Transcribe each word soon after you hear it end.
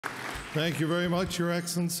Thank you very much, Your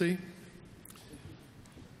Excellency.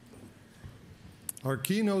 Our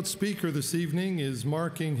keynote speaker this evening is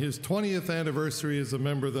marking his 20th anniversary as a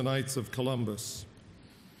member of the Knights of Columbus.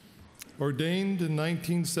 Ordained in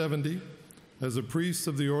 1970 as a priest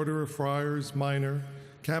of the Order of Friars Minor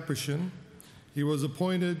Capuchin, he was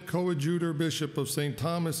appointed coadjutor bishop of St.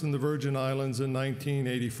 Thomas in the Virgin Islands in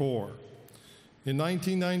 1984. In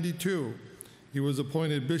 1992, he was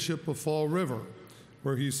appointed bishop of Fall River,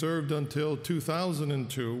 where he served until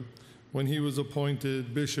 2002, when he was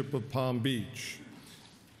appointed bishop of Palm Beach.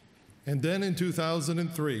 And then in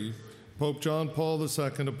 2003, Pope John Paul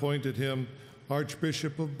II appointed him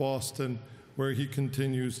Archbishop of Boston, where he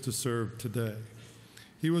continues to serve today.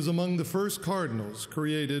 He was among the first cardinals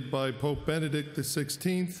created by Pope Benedict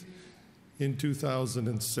XVI in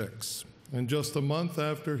 2006. And just a month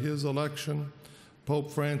after his election, Pope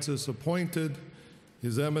Francis appointed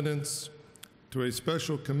His Eminence to a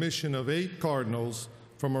special commission of 8 cardinals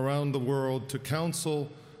from around the world to counsel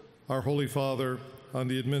our Holy Father on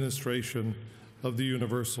the administration of the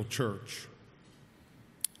Universal Church.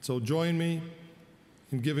 So join me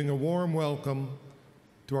in giving a warm welcome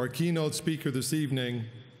to our keynote speaker this evening,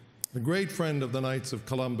 a great friend of the Knights of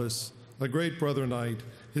Columbus, a great brother knight,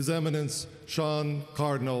 His Eminence Sean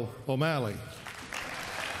Cardinal O'Malley.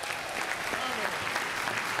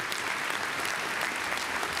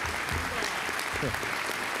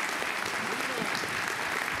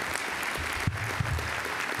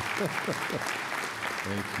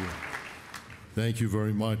 Thank you. Thank you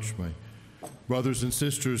very much, my brothers and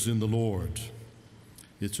sisters in the Lord.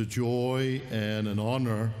 It's a joy and an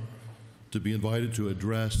honor to be invited to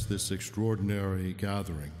address this extraordinary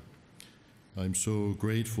gathering. I'm so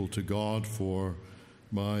grateful to God for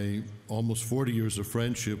my almost 40 years of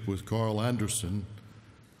friendship with Carl Anderson,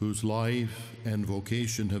 whose life and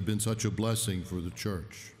vocation have been such a blessing for the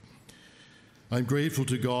church. I'm grateful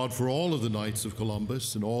to God for all of the Knights of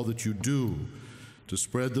Columbus and all that you do to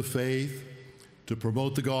spread the faith, to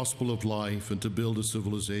promote the gospel of life, and to build a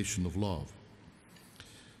civilization of love.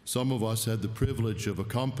 Some of us had the privilege of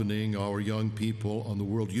accompanying our young people on the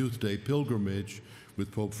World Youth Day pilgrimage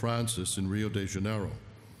with Pope Francis in Rio de Janeiro.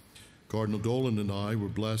 Cardinal Dolan and I were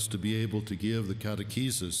blessed to be able to give the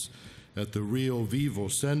catechesis at the Rio Vivo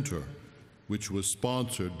Center, which was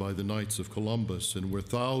sponsored by the Knights of Columbus, and where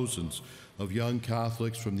thousands of young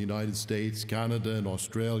Catholics from the United States, Canada, and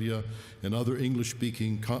Australia, and other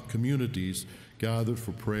English-speaking communities gathered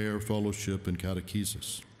for prayer, fellowship, and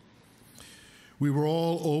catechesis. We were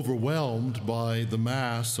all overwhelmed by the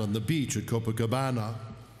Mass on the beach at Copacabana,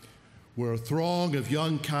 where a throng of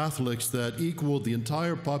young Catholics that equaled the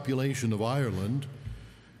entire population of Ireland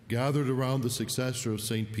gathered around the successor of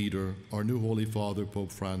St. Peter, our new Holy Father,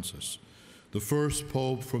 Pope Francis, the first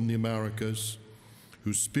Pope from the Americas,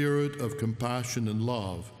 whose spirit of compassion and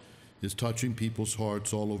love is touching people's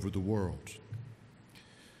hearts all over the world.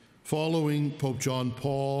 Following Pope John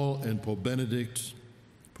Paul and Pope Benedict,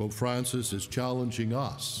 Pope Francis is challenging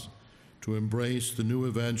us to embrace the new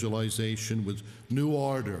evangelization with new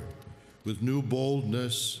ardor, with new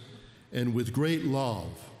boldness, and with great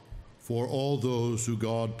love for all those who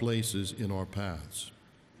God places in our paths.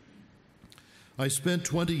 I spent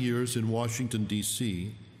 20 years in Washington,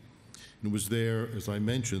 D.C., and it was there, as I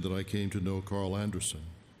mentioned, that I came to know Carl Anderson.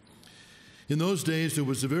 In those days, there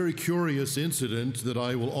was a very curious incident that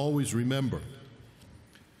I will always remember.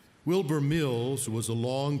 Wilbur Mills was a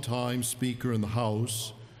long-time Speaker in the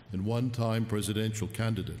House and one-time presidential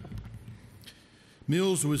candidate.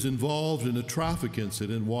 Mills was involved in a traffic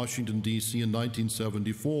incident in Washington, D.C. in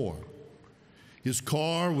 1974. His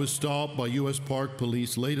car was stopped by U.S. Park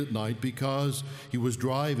Police late at night because he was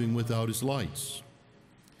driving without his lights.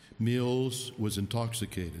 Mills was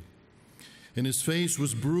intoxicated, and his face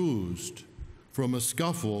was bruised from a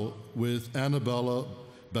scuffle with Annabella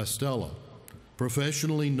Bastella,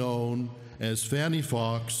 professionally known as Fanny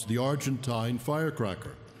Fox, the Argentine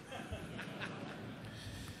firecracker.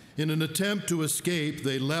 In an attempt to escape,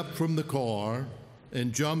 they leapt from the car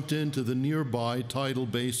and jumped into the nearby tidal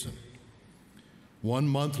basin. 1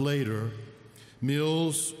 month later,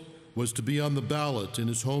 Mills was to be on the ballot in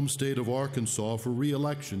his home state of Arkansas for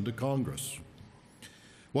re-election to Congress.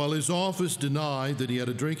 While his office denied that he had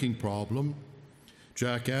a drinking problem,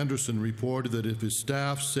 Jack Anderson reported that if his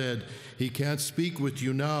staff said, "He can't speak with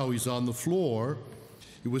you now, he's on the floor,"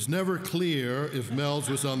 it was never clear if Mills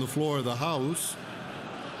was on the floor of the House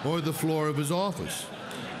or the floor of his office.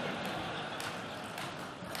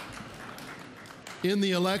 In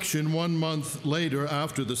the election 1 month later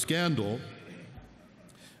after the scandal,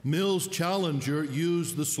 Mills' challenger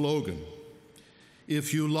used the slogan,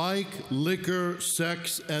 If you like liquor,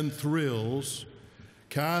 sex, and thrills,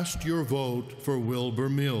 cast your vote for Wilbur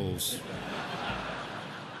Mills.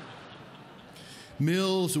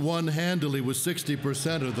 Mills won handily with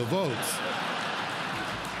 60% of the votes.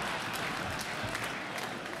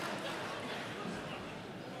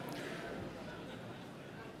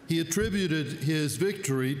 He attributed his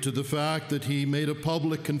victory to the fact that he made a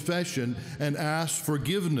public confession and asked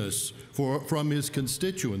forgiveness from his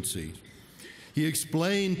constituency. He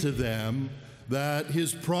explained to them that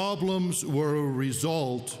his problems were a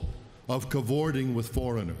result of cavorting with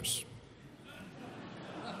foreigners.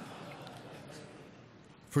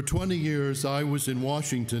 For 20 years, I was in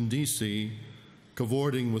Washington, D.C.,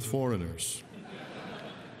 cavorting with foreigners,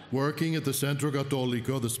 working at the Centro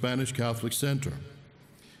Católico, the Spanish Catholic Center.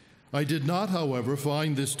 I did not, however,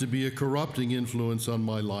 find this to be a corrupting influence on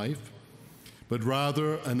my life, but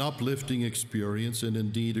rather an uplifting experience and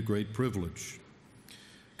indeed a great privilege.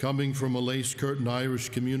 Coming from a lace-curtain Irish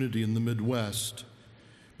community in the Midwest,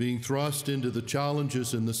 being thrust into the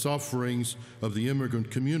challenges and the sufferings of the immigrant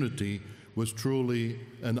community was truly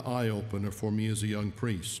an eye-opener for me as a young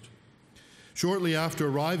priest. Shortly after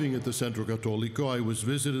arriving at the Centro Católico, I was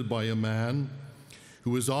visited by a man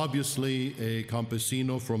who was obviously a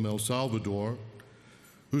campesino from El Salvador,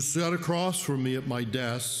 who sat across from me at my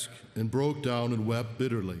desk and broke down and wept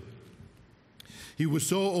bitterly. He was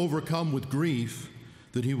so overcome with grief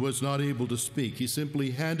that he was not able to speak. He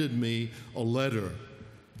simply handed me a letter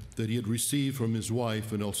that he had received from his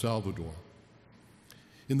wife in El Salvador.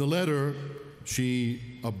 In the letter,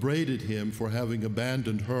 she upbraided him for having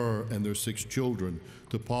abandoned her and their 6 children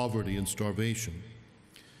to poverty and starvation.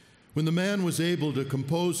 When the man was able to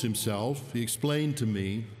compose himself, he explained to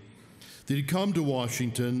me that he'd come to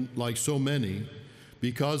Washington, like so many,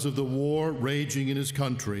 because of the war raging in his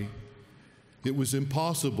country. It was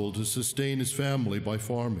impossible to sustain his family by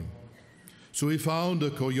farming. So he found a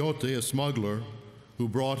coyote, a smuggler, who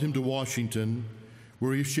brought him to Washington,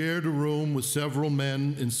 where he shared a room with several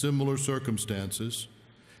men in similar circumstances,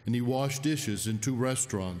 and he washed dishes in 2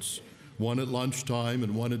 restaurants, one at lunchtime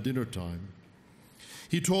and one at dinner time.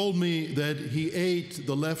 He told me that he ate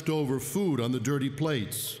the leftover food on the dirty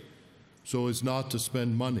plates so as not to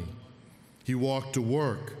spend money. He walked to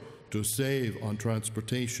work to save on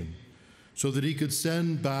transportation so that he could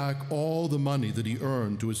send back all the money that he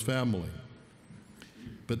earned to his family.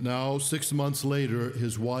 But now, 6 months later,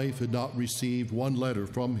 his wife had not received one letter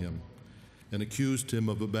from him and accused him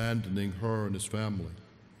of abandoning her and his family.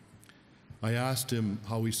 I asked him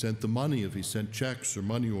how he sent the money, if he sent checks or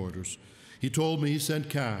money orders. He told me he sent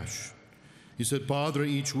cash. He said, "Padre,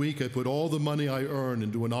 each week I put all the money I earn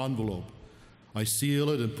into an envelope. I seal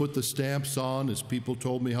it and put the stamps on as people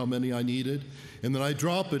told me how many I needed, and then I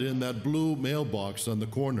drop it in that blue mailbox on the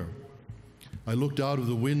corner." I looked out of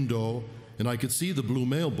the window and I could see the blue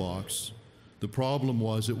mailbox. The problem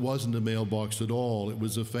was it wasn't a mailbox at all. It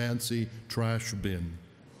was a fancy trash bin.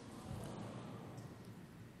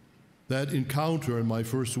 That encounter in my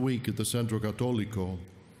first week at the Centro Católico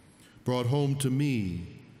brought home to me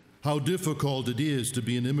how difficult it is to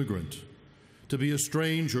be an immigrant, to be a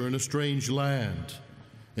stranger in a strange land,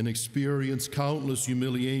 and experience countless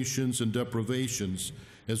humiliations and deprivations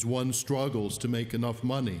as one struggles to make enough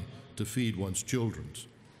money to feed one's children.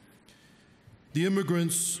 The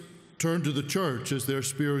immigrants turn to the church as their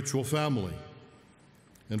spiritual family,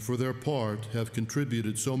 and for their part have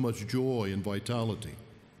contributed so much joy and vitality.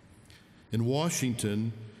 In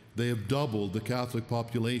Washington, they have doubled the Catholic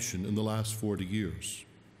population in the last 40 years.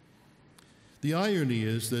 The irony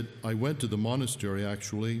is that I went to the monastery,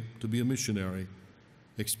 actually, to be a missionary,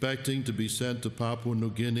 expecting to be sent to Papua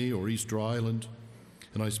New Guinea or Easter Island,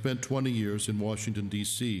 and I spent 20 years in Washington,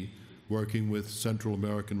 D.C., working with Central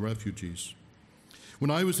American refugees.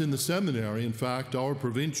 When I was in the seminary, in fact, our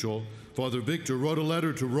provincial, Father Victor, wrote a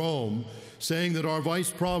letter to Rome saying that our vice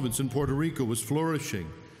province in Puerto Rico was flourishing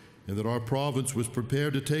and that our province was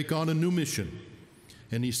prepared to take on a new mission.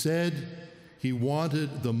 And he said he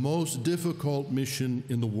wanted the most difficult mission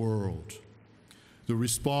in the world. The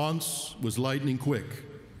response was lightning quick.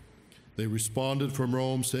 They responded from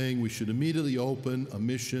Rome saying we should immediately open a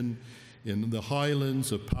mission in the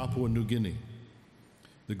highlands of Papua New Guinea.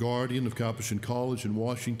 The guardian of Capuchin College in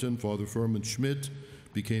Washington, Father Furman Schmidt,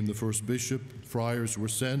 became the first bishop. Friars were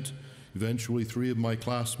sent. Eventually, 3 of my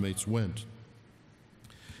classmates went.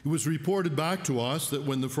 It was reported back to us that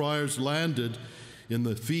when the friars landed in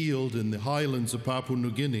the field in the highlands of Papua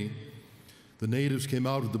New Guinea, the natives came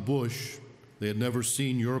out of the bush. They had never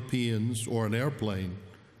seen Europeans or an airplane,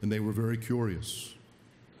 and they were very curious.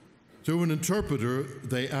 Through an interpreter,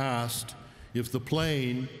 they asked if the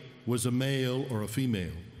plane was a male or a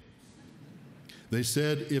female. They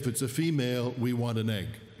said, if it's a female, we want an egg.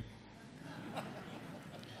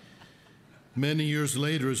 Many years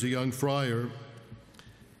later, as a young friar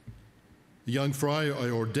I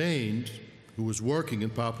ordained, who was working in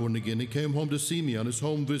Papua New Guinea, came home to see me on his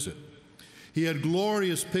home visit. He had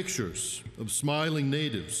glorious pictures of smiling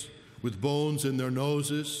natives with bones in their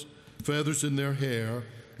noses, feathers in their hair,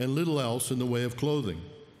 and little else in the way of clothing.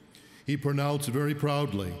 He pronounced very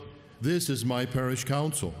proudly, "This is my parish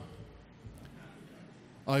council."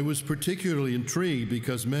 I was particularly intrigued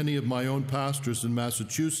because many of my own pastors in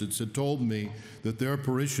Massachusetts had told me that their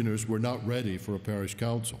parishioners were not ready for a parish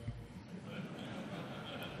council.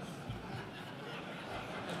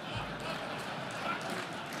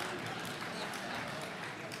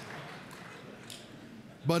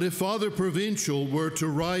 But if Father Provincial were to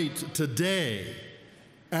write today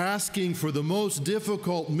asking for the most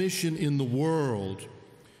difficult mission in the world,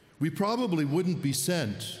 we probably wouldn't be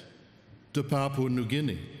sent to Papua New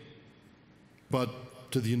Guinea,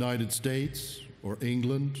 but to the United States or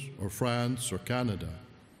England or France or Canada.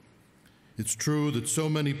 It's true that so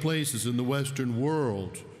many places in the Western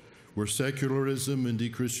world where secularism and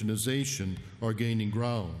de-Christianization are gaining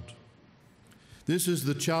ground. This is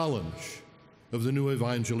the challenge of the new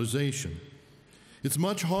evangelization. It's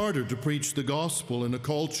much harder to preach the gospel in a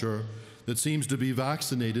culture that seems to be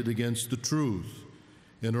vaccinated against the truth.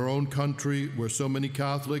 In our own country, where so many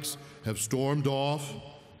Catholics have stormed off,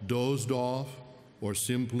 dozed off, or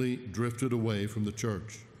simply drifted away from the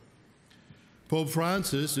church. Pope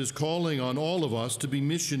Francis is calling on all of us to be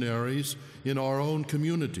missionaries in our own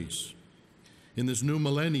communities. In this new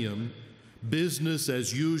millennium, business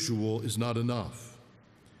as usual is not enough.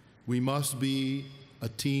 We must be a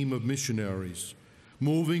team of missionaries,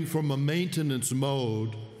 moving from a maintenance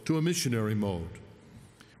mode to a missionary mode.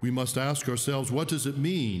 We must ask ourselves, what does it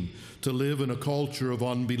mean to live in a culture of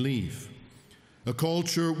unbelief? A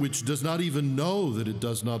culture which does not even know that it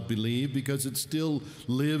does not believe because it still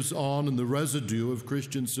lives on in the residue of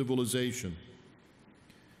Christian civilization.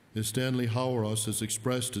 As Stanley Hauerwas has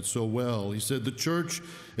expressed it so well, he said, the church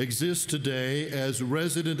exists today as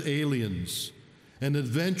resident aliens, an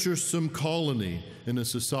adventuresome colony in a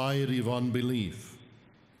society of unbelief.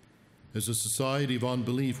 As a society of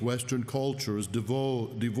unbelief, Western culture is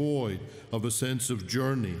devoid of a sense of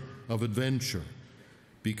journey, of adventure,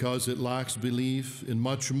 because it lacks belief in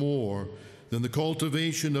much more than the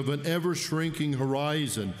cultivation of an ever-shrinking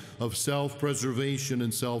horizon of self-preservation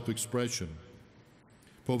and self-expression.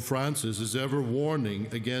 Pope Francis is ever warning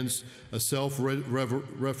against a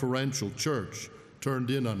self-referential church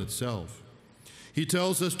turned in on itself. He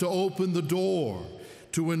tells us to open the door,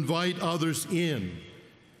 to invite others in,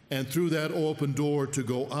 and through that open door to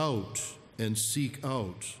go out and seek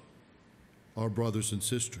out our brothers and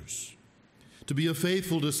sisters. To be a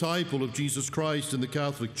faithful disciple of Jesus Christ in the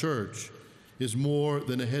Catholic Church is more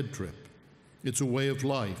than a head trip. It's a way of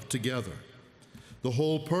life together. The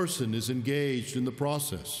whole person is engaged in the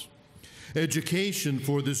process. Education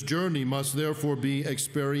for this journey must therefore be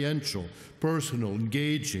experiential, personal,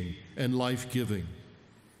 engaging, and life-giving.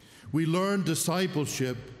 We learn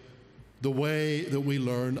discipleship the way that we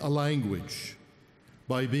learn a language,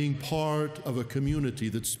 by being part of a community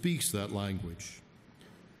that speaks that language.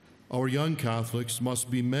 Our young Catholics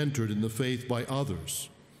must be mentored in the faith by others,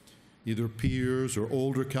 either peers or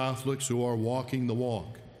older Catholics who are walking the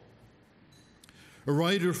walk. A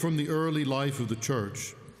writer from the early life of the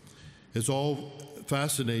Church has always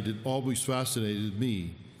fascinated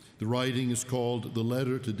me. The writing is called The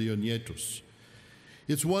Letter to Dionysus.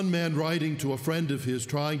 It's one man writing to a friend of his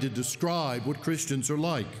trying to describe what Christians are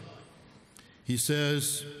like. He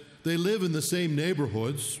says, they live in the same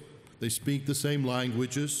neighborhoods, they speak the same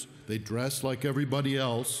languages, they dress like everybody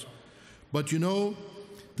else, but you know,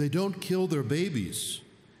 they don't kill their babies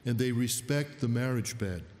and they respect the marriage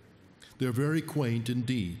bed. They're very quaint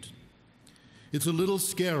indeed. It's a little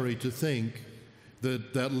scary to think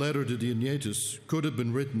that that letter to Dionysus could have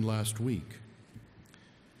been written last week.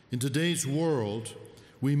 In today's world,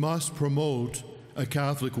 we must promote a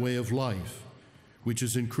Catholic way of life, which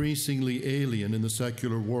is increasingly alien in the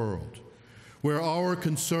secular world, where our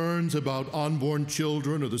concerns about unborn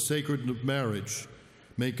children or the sacredness of marriage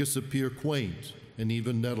make us appear quaint and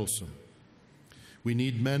even nettlesome. We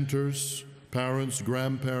need mentors, parents,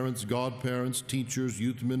 grandparents, godparents, teachers,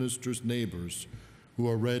 youth ministers, neighbors who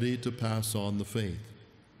are ready to pass on the faith.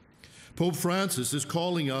 Pope Francis is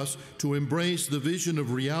calling us to embrace the vision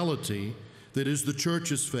of reality that is the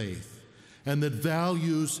Church's faith and that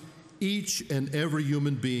values each and every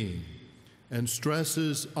human being and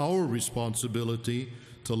stresses our responsibility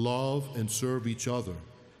to love and serve each other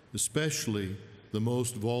especially the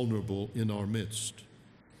most vulnerable in our midst.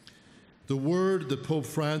 The word that Pope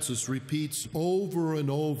Francis repeats over and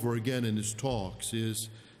over again in his talks is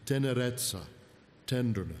tenerezza,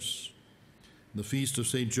 tenderness. In the Feast of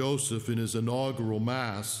St. Joseph, in his inaugural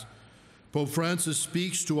Mass, Pope Francis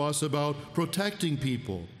speaks to us about protecting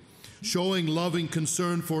people, showing loving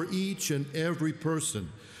concern for each and every person,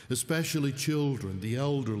 especially children, the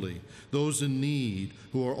elderly, those in need,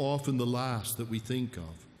 who are often the last that we think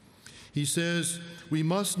of. He says, we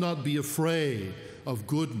must not be afraid of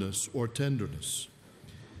goodness or tenderness.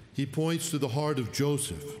 He points to the heart of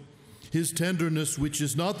Joseph, his tenderness, which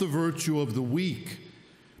is not the virtue of the weak,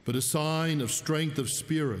 but a sign of strength of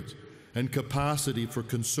spirit and capacity for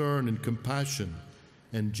concern and compassion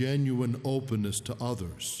and genuine openness to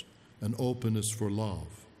others, an openness for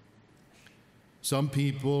love. Some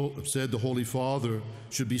people have said the Holy Father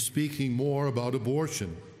should be speaking more about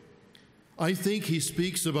abortion. I think he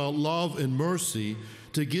speaks about love and mercy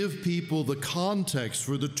to give people the context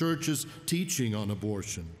for the Church's teaching on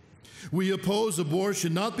abortion. We oppose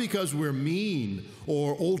abortion not because we're mean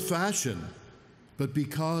or old-fashioned, but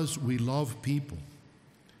because we love people.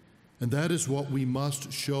 And that is what we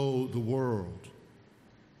must show the world.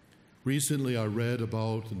 Recently, I read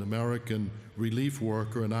about an American relief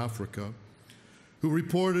worker in Africa who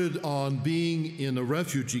reported on being in a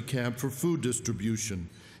refugee camp for food distribution.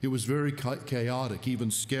 It was very chaotic, even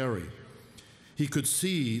scary. He could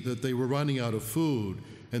see that they were running out of food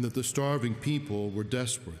and that the starving people were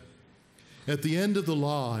desperate. At the end of the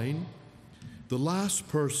line, the last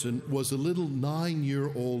person was a little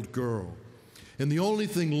 9-year-old girl, and the only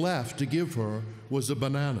thing left to give her was a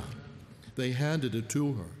banana. They handed it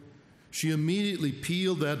to her. She immediately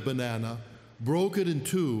peeled that banana, broke it in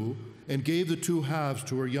two, and gave the two halves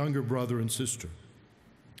to her younger brother and sister.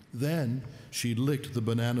 Then she licked the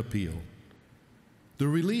banana peel. The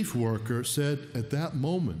relief worker said at that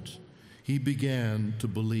moment he began to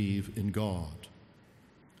believe in God.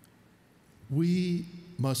 We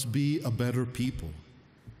must be a better people.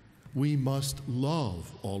 We must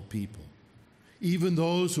love all people, even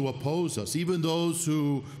those who oppose us, even those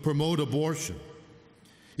who promote abortion.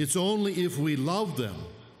 It's only if we love them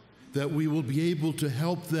that we will be able to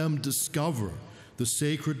help them discover the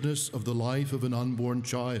sacredness of the life of an unborn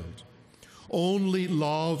child. Only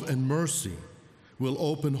love and mercy will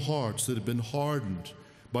open hearts that have been hardened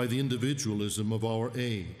by the individualism of our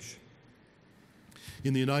age.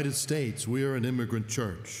 In the United States, we are an immigrant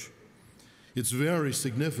church. It's very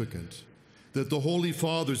significant that the Holy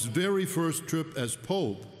Father's very first trip as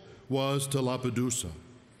Pope was to Lampedusa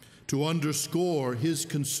to underscore his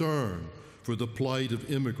concern for the plight of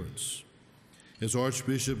immigrants. As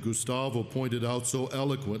Archbishop Gustavo pointed out so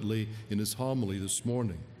eloquently in his homily this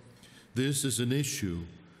morning, this is an issue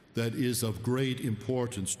that is of great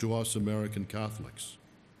importance to us American Catholics.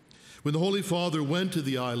 When the Holy Father went to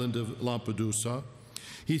the island of Lampedusa,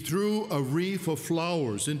 he threw a wreath of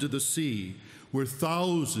flowers into the sea where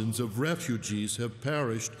thousands of refugees have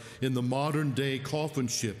perished in the modern-day coffin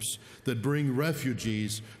ships that bring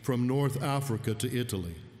refugees from North Africa to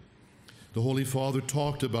Italy. The Holy Father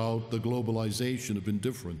talked about the globalization of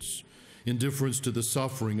indifference, indifference to the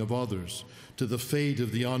suffering of others, to the fate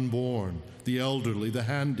of the unborn, the elderly, the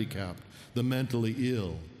handicapped, the mentally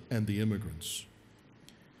ill, and the immigrants.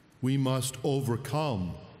 We must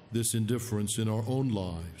overcome this indifference in our own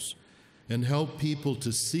lives and help people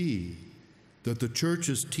to see that the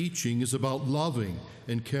Church's teaching is about loving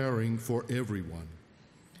and caring for everyone.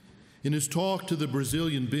 In his talk to the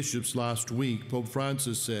Brazilian bishops last week, Pope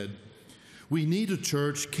Francis said, "We need a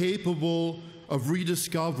church capable of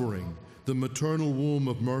rediscovering the maternal womb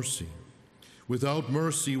of mercy. Without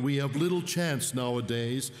mercy, we have little chance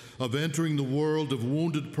nowadays of entering the world of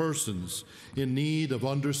wounded persons in need of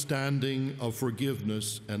understanding, of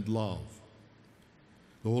forgiveness, and love."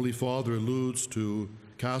 The Holy Father alludes to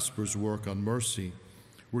Casper's work on mercy,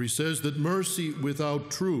 where he says that mercy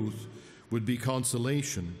without truth would be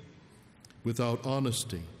consolation, without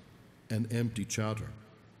honesty, and empty chatter.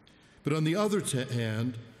 But on the other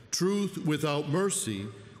hand, truth without mercy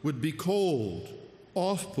would be cold,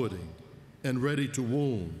 off-putting, and ready to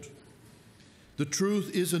wound. The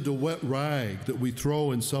truth isn't a wet rag that we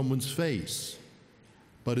throw in someone's face,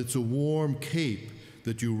 but it's a warm cape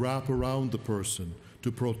that you wrap around the person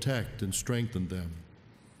to protect and strengthen them.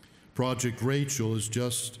 Project Rachel is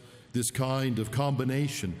just this kind of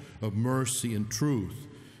combination of mercy and truth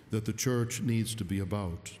that the Church needs to be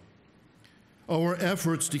about. Our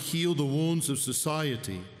efforts to heal the wounds of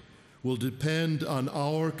society will depend on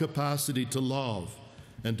our capacity to love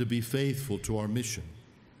and to be faithful to our mission.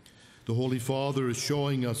 The Holy Father is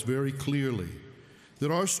showing us very clearly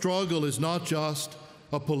that our struggle is not just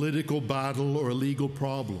a political battle or a legal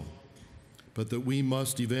problem, but that we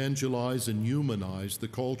must evangelize and humanize the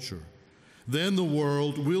culture. Then the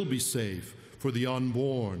world will be safe for the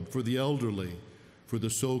unborn, for the elderly, for the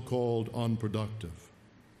so-called unproductive.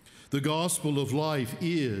 The gospel of life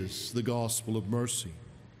is the gospel of mercy.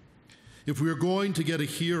 If we are going to get a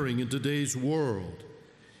hearing in today's world,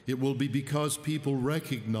 it will be because people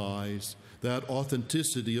recognize that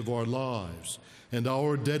authenticity of our lives and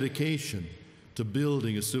our dedication to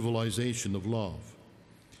building a civilization of love.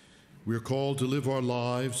 We are called to live our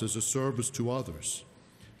lives as a service to others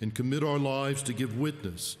and commit our lives to give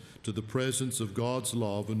witness to the presence of God's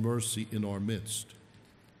love and mercy in our midst.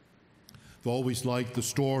 I've always liked the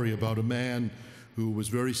story about a man who was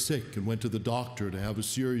very sick and went to the doctor to have a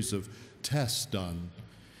series of tests done.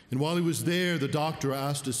 And while he was there, the doctor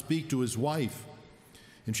asked to speak to his wife.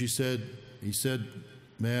 And he said,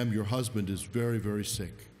 "Ma'am, your husband is very, very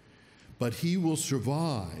sick, but he will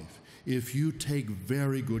survive if you take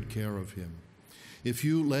very good care of him. If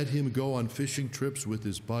you let him go on fishing trips with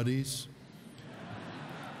his buddies,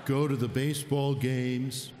 go to the baseball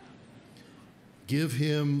games, give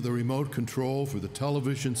him the remote control for the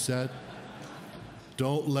television set,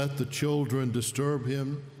 don't let the children disturb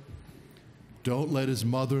him, don't let his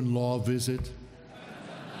mother-in-law visit."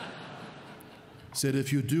 Said,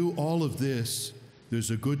 if you do all of this,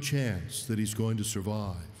 there's a good chance that he's going to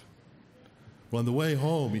survive. Well, on the way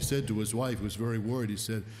home, he said to his wife, who was very worried, he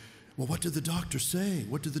said, "Well, what did the doctor say?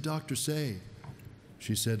 What did the doctor say?"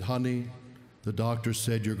 She said, "Honey, the doctor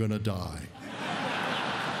said you're going to die."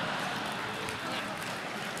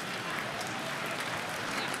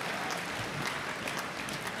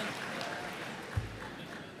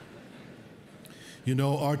 You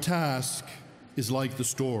know, our task is like the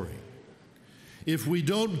story. If we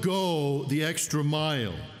don't go the extra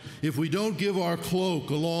mile, if we don't give our cloak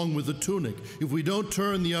along with the tunic, if we don't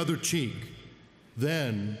turn the other cheek,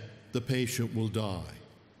 then the patient will die.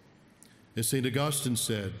 As St. Augustine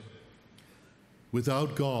said,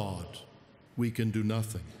 without God, we can do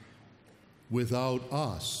nothing. Without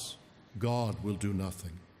us, God will do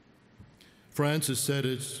nothing. Francis said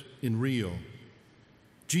it in Rio.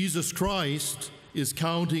 Jesus Christ is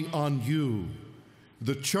counting on you.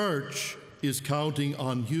 The church is counting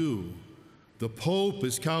on you. The Pope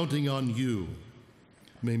is counting on you.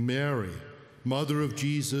 May Mary, Mother of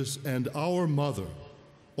Jesus and our Mother,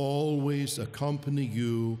 always accompany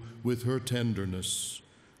you with her tenderness.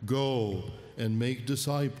 Go and make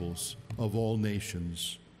disciples of all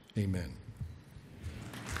nations. Amen.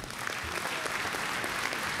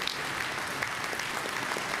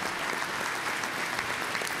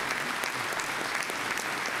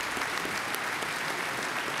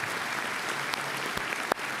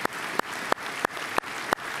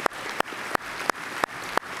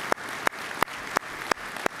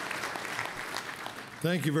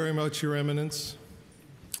 Thank you very much, Your Eminence.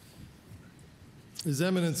 His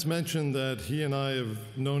Eminence mentioned that he and I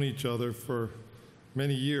have known each other for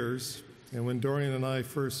many years, and when Dorian and I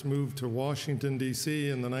first moved to Washington, D.C.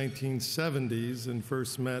 in the 1970s and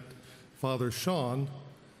first met Father Sean,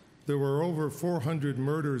 there were over 400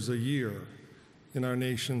 murders a year in our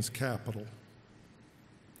nation's capital.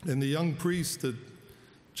 And the young priest at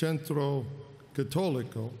Centro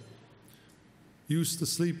Cattolico used to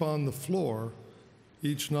sleep on the floor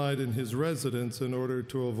each night in his residence in order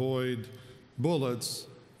to avoid bullets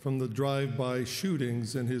from the drive-by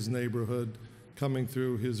shootings in his neighborhood coming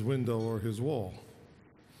through his window or his wall.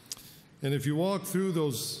 And if you walk through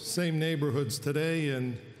those same neighborhoods today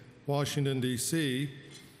in Washington, D.C.,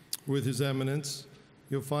 with His Eminence,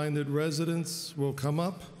 you'll find that residents will come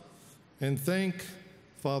up and thank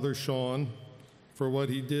Father Sean for what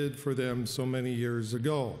he did for them so many years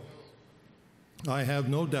ago. I have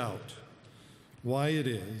no doubt why it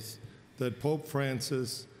is that Pope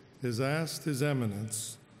Francis has asked His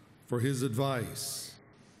Eminence for his advice,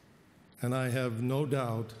 and I have no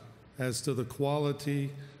doubt as to the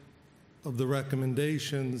quality of the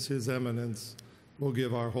recommendations His Eminence will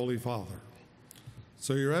give our Holy Father.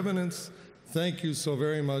 So, Your Eminence, thank you so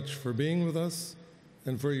very much for being with us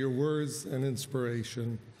and for your words and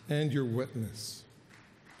inspiration and your witness.